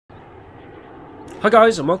Hi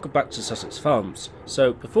guys, and welcome back to Sussex Farms.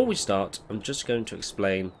 So before we start, I'm just going to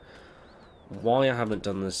explain why I haven't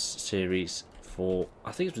done this series for,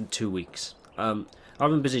 I think it's been 2 weeks. I've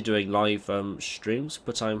been busy doing live streams,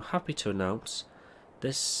 but I'm happy to announce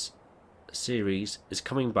this series is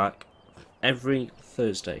coming back every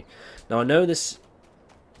Thursday. Now I know this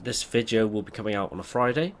video will be coming out on a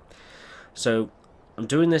Friday, so I'm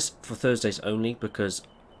doing this for Thursdays only because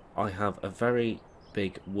I have a very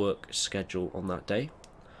big work schedule on that day,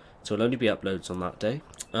 so it'll only be uploads on that day.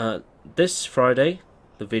 This Friday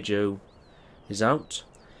the video is out.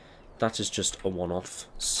 That is just a one-off,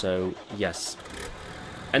 so yes.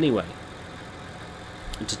 Anyway,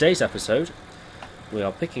 in today's episode we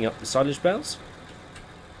are picking up the silage bales.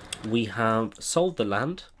 We have sold the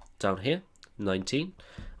land down here, 19,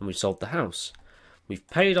 and we've sold the house. We've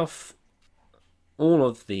paid off all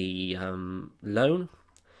of the loan,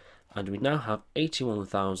 and we now have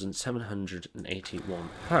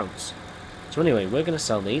 £81,781. So anyway, we're going to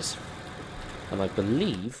sell these, and I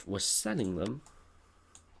believe we're selling them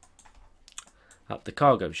at the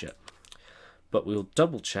cargo ship, but we'll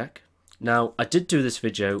double check. Now, I did do this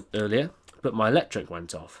video earlier, but my electric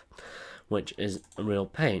went off, which is a real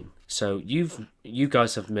pain. So you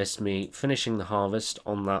guys have missed me finishing the harvest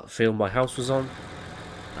on that field my house was on,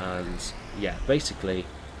 and yeah, basically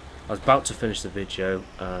I was about to finish the video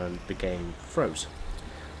and the game froze.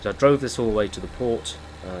 So I drove this all the way to the port,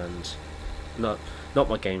 and not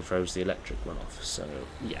my game froze, the electric went off. So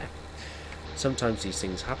yeah, sometimes these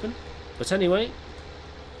things happen. But anyway,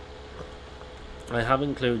 I have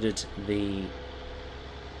included the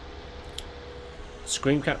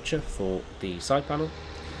screen capture for the side panel,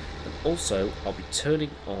 and also I'll be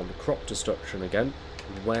turning on crop destruction again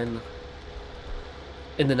when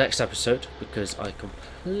in the next episode, because I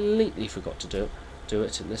completely forgot to do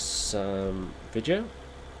it in this video.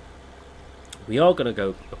 We are going to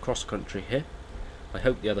go across country here. I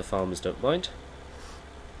hope the other farmers don't mind,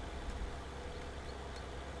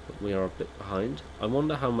 but we are a bit behind. I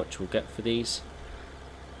wonder how much we'll get for these.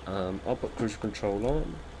 I'll put cruise control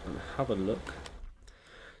on and have a look.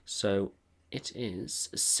 So it is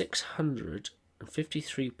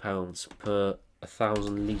 £653 per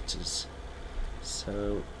 1,000 litres.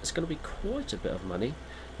 So it's going to be quite a bit of money.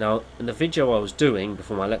 Now, in the video I was doing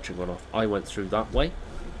before my electric went off, I went through that way,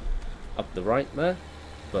 up the right there,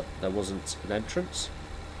 but there wasn't an entrance.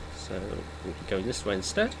 So we'll be going this way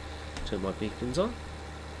instead. Turn my beacons on.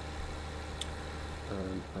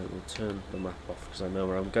 And I will turn the map off because I know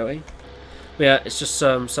where I'm going. But yeah, it's just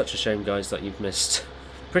such a shame, guys, that you've missed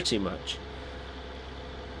pretty much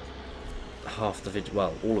half the video,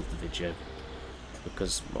 well, all of the video,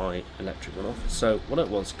 because my electric went off. So what it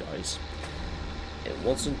was, guys, it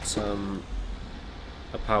wasn't a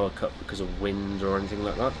power cut because of wind or anything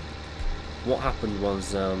like that. What happened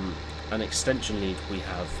was an extension lead we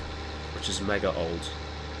have, which is mega old,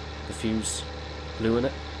 the fuse blew in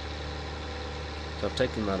it. So I've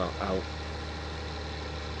taken that out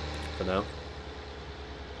for now.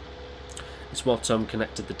 It's what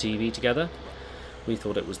connected the TV together. We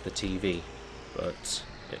thought it was the TV, but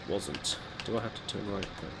it wasn't. Do I have to turn right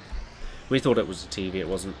there? We thought it was the TV, it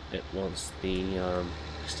wasn't. It was the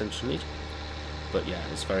extension lead. But yeah,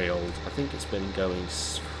 it's very old. I think it's been going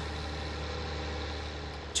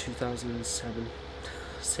 2007,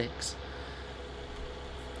 6.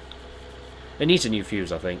 It needs a new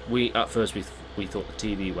fuse, I think. At first we thought the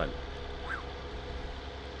TV went.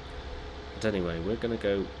 But anyway, we're going to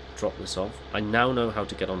go drop this off. I now know how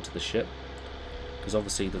to get onto the ship, because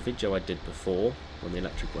obviously the video I did before, when the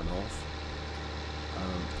electric went off,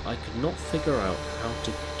 I could not figure out how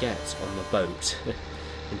to get on the boat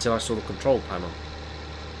until I saw the control panel,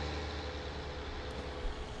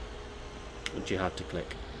 which you had to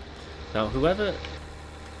click. Now, whoever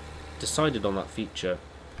decided on that feature,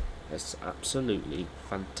 it's absolutely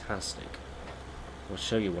fantastic. I'll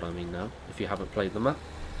show you what I mean now, if you haven't played the map.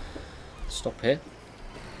 Stop here.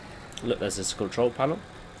 Look, there's this control panel.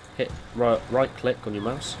 Hit right click on your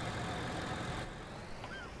mouse.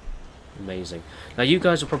 Amazing. Now you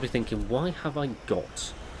guys are probably thinking, why have I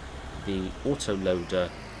got the autoloader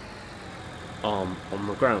arm on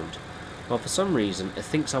the ground? Well, for some reason it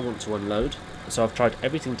thinks I want to unload, so I've tried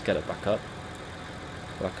everything to get it back up,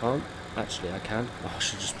 but I can't. Actually I can. Oh, I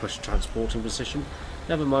should just push transporting position.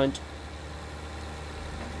 Never mind.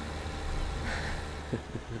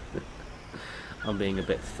 I'm being a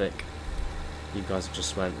bit thick. You guys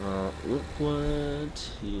just went, oh, awkward.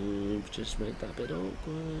 You've just made that bit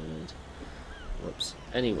awkward. Whoops.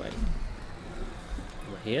 Anyway,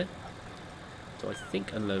 we're here. So I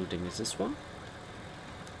think unloading is this one.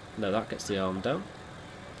 No, that gets the arm down.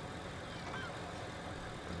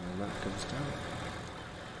 And that comes down.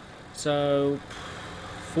 So,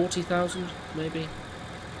 40,000 maybe?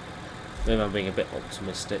 Maybe I'm being a bit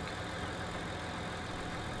optimistic.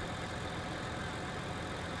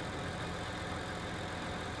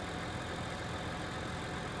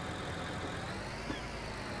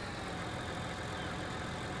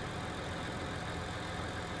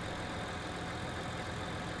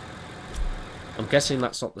 I'm guessing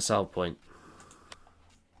that's not the sell point.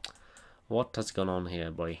 What has gone on here,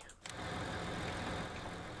 boy?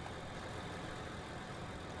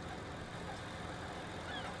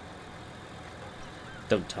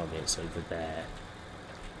 Don't tell me it's over there.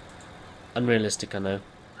 Unrealistic, I know.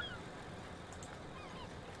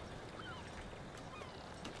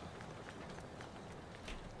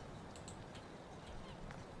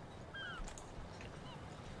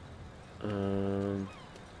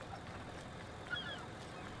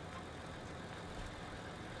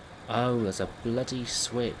 Oh, there's a bloody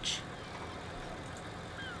switch.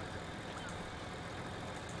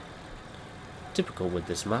 Typical with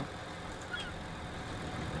this map.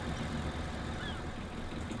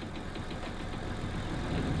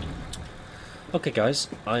 Okay guys,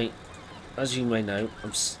 as you may know,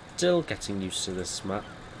 I'm still getting used to this map.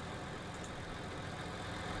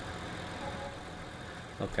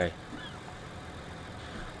 Okay.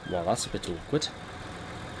 Well, that's a bit awkward.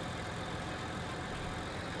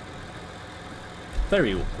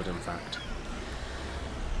 Very awkward, in fact.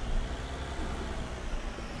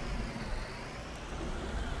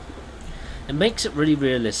 It makes it really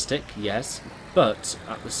realistic, yes, but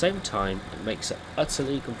at the same time, it makes it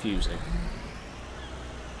utterly confusing.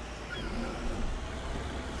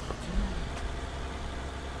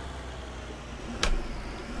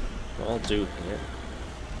 What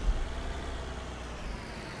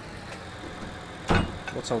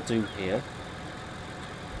I'll do here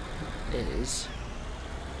is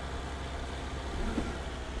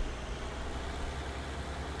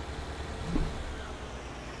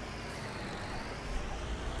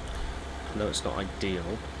I know it's not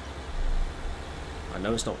ideal. I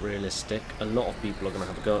know it's not realistic. A lot of people are going to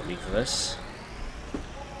have a go at me for this.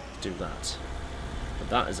 Do that. But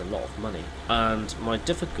that is a lot of money. And my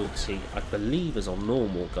difficulty, I believe, is on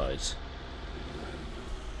normal, guys.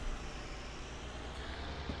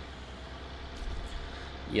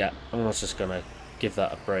 Yeah, I'm not just going to give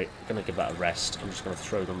that a break. I'm going to give that a rest. I'm just going to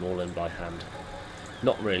throw them all in by hand.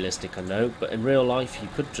 Not realistic, I know, but in real life you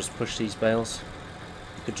could just push these bales.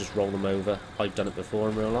 You could just roll them over. I've done it before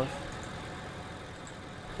in real life.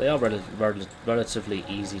 They are relatively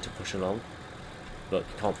easy to push along, but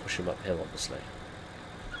you can't push them uphill, obviously.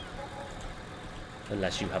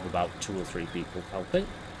 Unless you have about 2 or 3 people helping.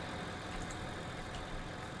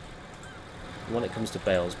 When it comes to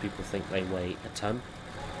bales, people think they weigh a ton,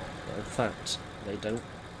 but in fact, they don't.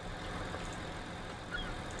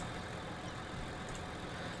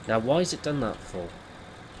 Now, why is it done that for?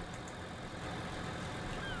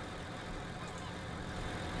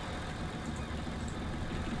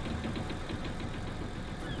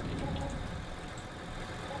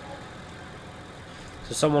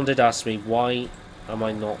 So someone did ask me, why am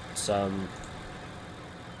I not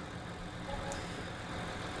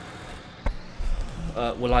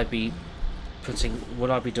will I be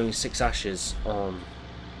doing 6 ashes on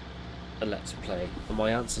a Let's Play? And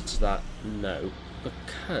my answer to that, no,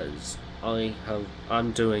 because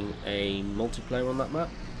I'm doing a multiplayer on that map,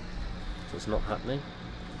 so it's not happening.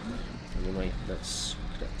 Anyway, let's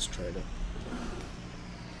get this trailer.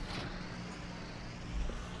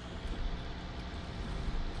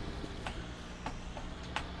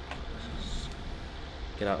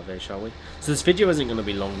 Get out of here, shall we? So this video isn't going to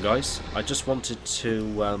be long, guys. I just wanted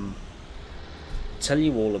to tell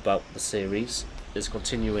you all about the series. It's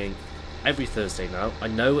continuing every Thursday now. I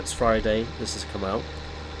know it's Friday this has come out,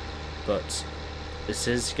 but this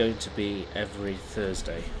is going to be every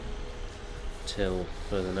Thursday till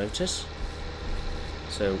further notice.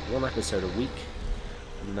 So 1 episode a week.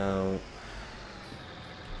 Now,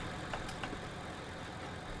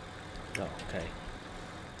 oh, okay.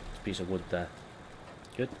 There's a piece of wood there.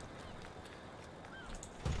 Good.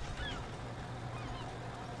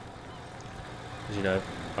 As you know,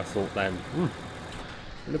 I thought then, a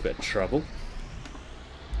little bit of trouble.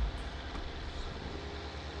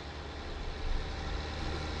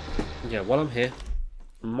 Yeah, while I'm here,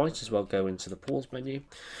 I might as well go into the pause menu.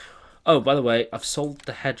 Oh, by the way, I've sold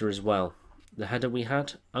the header as well. The header we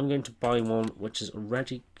had, I'm going to buy one which has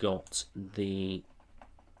already got the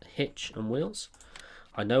hitch and wheels.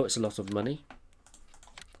 I know it's a lot of money,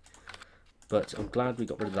 but I'm glad we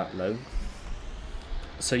got rid of that loan.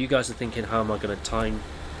 So you guys are thinking, how am I going to time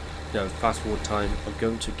No, fast forward time. I'm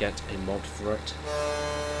going to get a mod for it. It's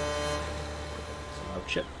a loud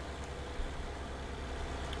ship.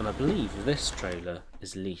 And I believe this trailer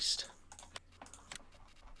is leased.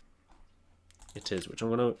 It is, which I'm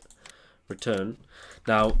going to return.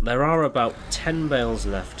 Now, there are about 10 bales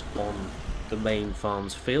left on the main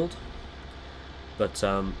farm's field. But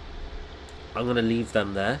I'm going to leave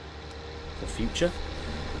them there for future.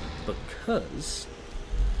 Because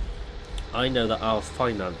I know that our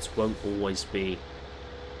finance won't always be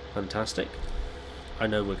fantastic. I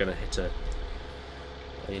know we're going to hit a,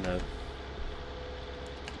 you know,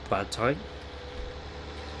 bad time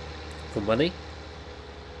for money.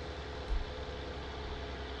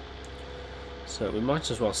 So we might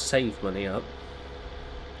as well save money up.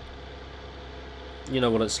 You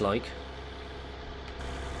know what it's like.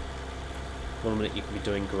 One minute you can be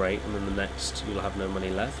doing great, and then the next you'll have no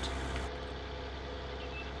money left.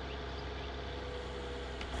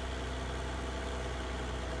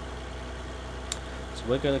 So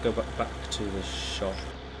we're going to go back to the shop.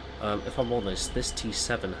 If I'm honest, this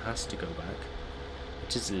T7 has to go back.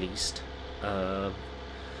 It is leased. I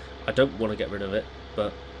don't want to get rid of it,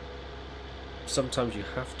 but sometimes you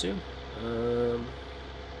have to.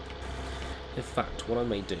 In fact, what I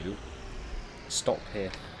may do, stop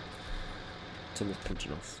here. Turn this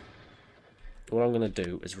engine off. What I'm going to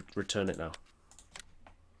do is return it now.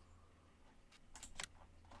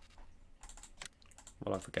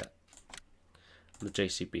 Well, I forget. And the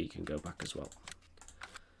JCB can go back as well.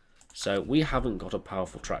 So we haven't got a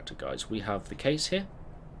powerful tractor, guys. We have the case here.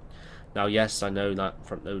 Now, yes, I know that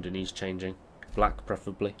front loader needs changing. Black,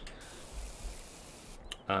 preferably.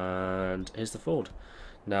 And here's the Ford.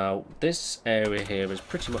 Now, this area here is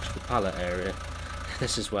pretty much the pallet area.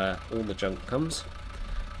 This is where all the junk comes.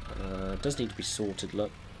 It does need to be sorted,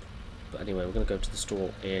 look. But anyway, we're going to go to the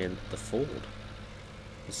store in the Ford.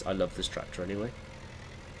 I love this tractor anyway.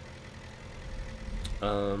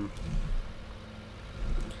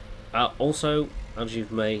 Also, as you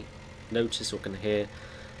may notice or can hear,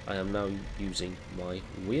 I am now using my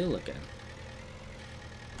wheel again.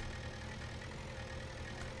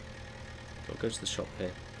 I'll go to the shop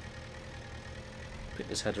here. Pick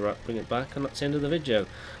this header up, bring it back, and that's the end of the video.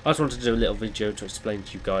 I just wanted to do a little video to explain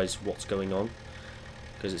to you guys what's going on,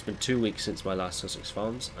 because it's been 2 weeks since my last Sussex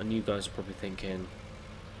Farms, and you guys are probably thinking,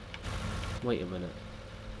 wait a minute,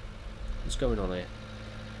 what's going on here?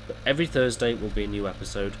 But every Thursday will be a new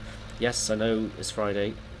episode. Yes, I know it's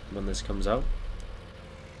Friday when this comes out.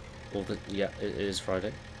 Yeah, it is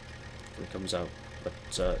Friday when it comes out, but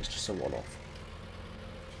it's just a one-off.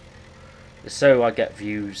 So I get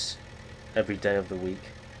views every day of the week,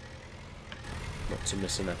 not to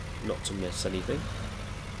miss anything.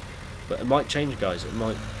 But it might change, guys.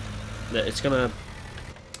 It's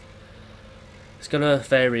gonna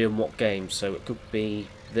vary in what game. So it could be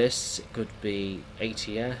this, it could be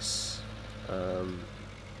ATS,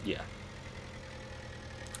 yeah,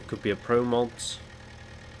 it could be a pro mods,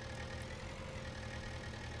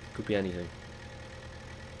 could be anything.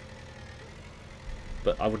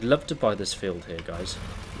 But I would love to buy this field here, guys.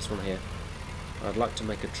 This one here. I'd like to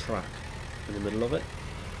make a track in the middle of it,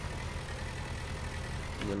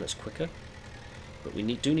 and then it's quicker. But we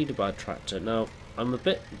do need to buy a tractor. Now, I'm a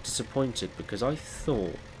bit disappointed because I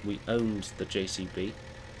thought we owned the JCB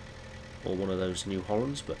or one of those New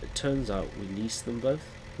Hollands, but it turns out we leased them both,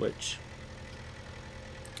 which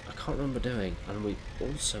I can't remember doing. And we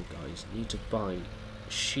also, guys, need to buy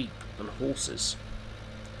sheep and horses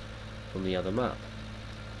from the other map.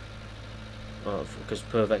 Because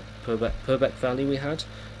Purbeck Valley we had.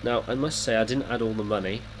 Now, I must say I didn't add all the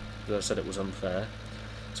money, because I said it was unfair.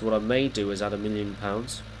 So what I may do is add £1 million.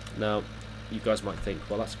 Now, you guys might think,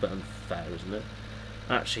 well, that's a bit unfair, isn't it?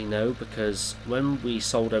 Actually, no, because when we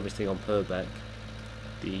sold everything on Purbeck,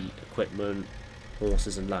 the equipment,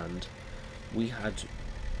 horses and land, we had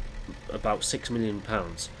about £6 million.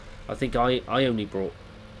 I think I only brought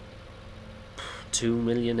 2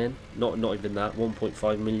 million in, not even that,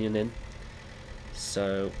 1.5 million in.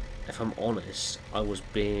 So, if I'm honest, I was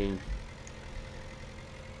being,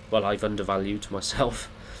 well, I've undervalued myself,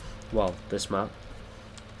 well, this map.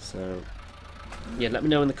 So, yeah, let me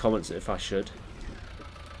know in the comments if I should.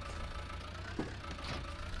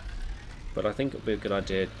 But I think it would be a good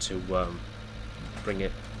idea to bring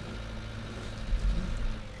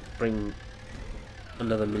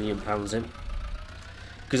another £1 million in.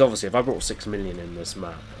 Because obviously, if I brought 6 million in this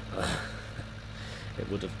map, it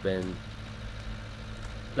would have been,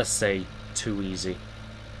 let's say, too easy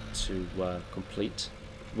to complete.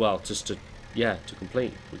 Well, just to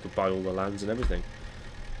complete. We could buy all the lands and everything.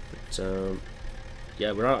 But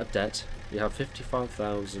yeah, we're out of debt. We have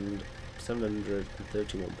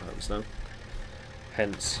 £55,731 now.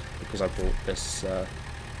 Hence, because I bought this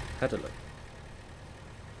header load.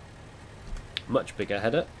 Much bigger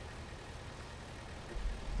header.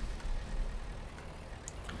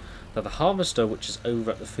 Now the harvester, which is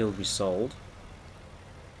over at the field we sold,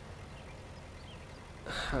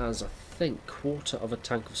 has, I think, 1/4 of a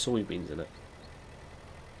tank of soybeans in it.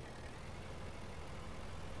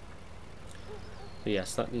 But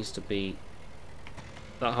yes, that needs to be,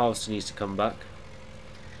 that harvester needs to come back,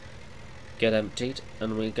 get emptied,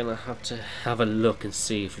 and we're gonna have to have a look and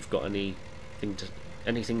see if we've got anything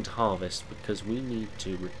to harvest, because we need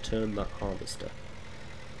to return that harvester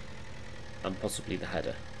and possibly the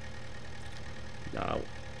header. Now,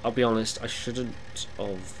 I'll be honest, I shouldn't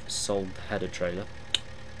have sold the header trailer,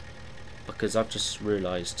 because I've just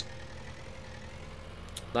realised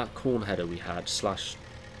that corn header we had slash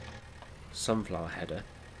sunflower header,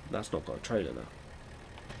 that's not got a trailer now.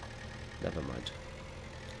 Never mind.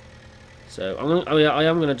 So I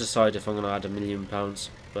am gonna decide if I'm gonna add £1 million,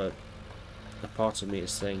 but a part of me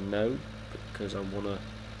is saying no, because I wanna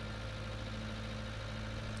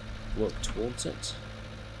work towards it.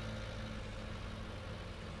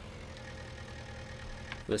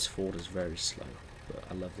 This Ford is very slow, but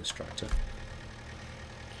I love this tractor.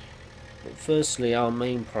 But firstly, our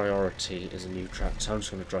main priority is a new tractor. I'm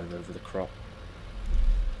just going to drive over the crop.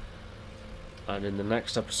 And in the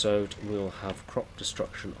next episode, we'll have crop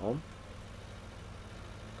destruction on.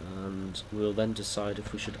 And we'll then decide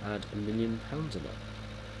if we should add £1 million in it.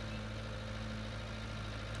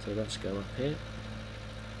 So let's go up here.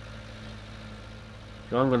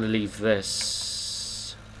 Now I'm going to leave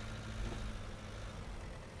this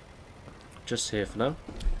just here for now.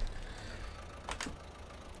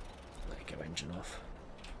 There you go, engine off.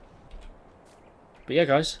 But yeah,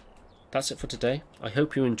 guys, that's it for today. I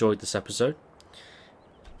hope you enjoyed this episode.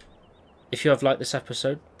 If you have liked this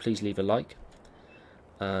episode, please leave a like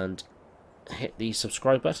and hit the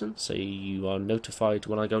subscribe button so you are notified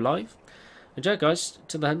when I go live. And yeah, guys,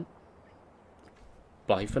 till then,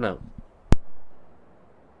 bye for now.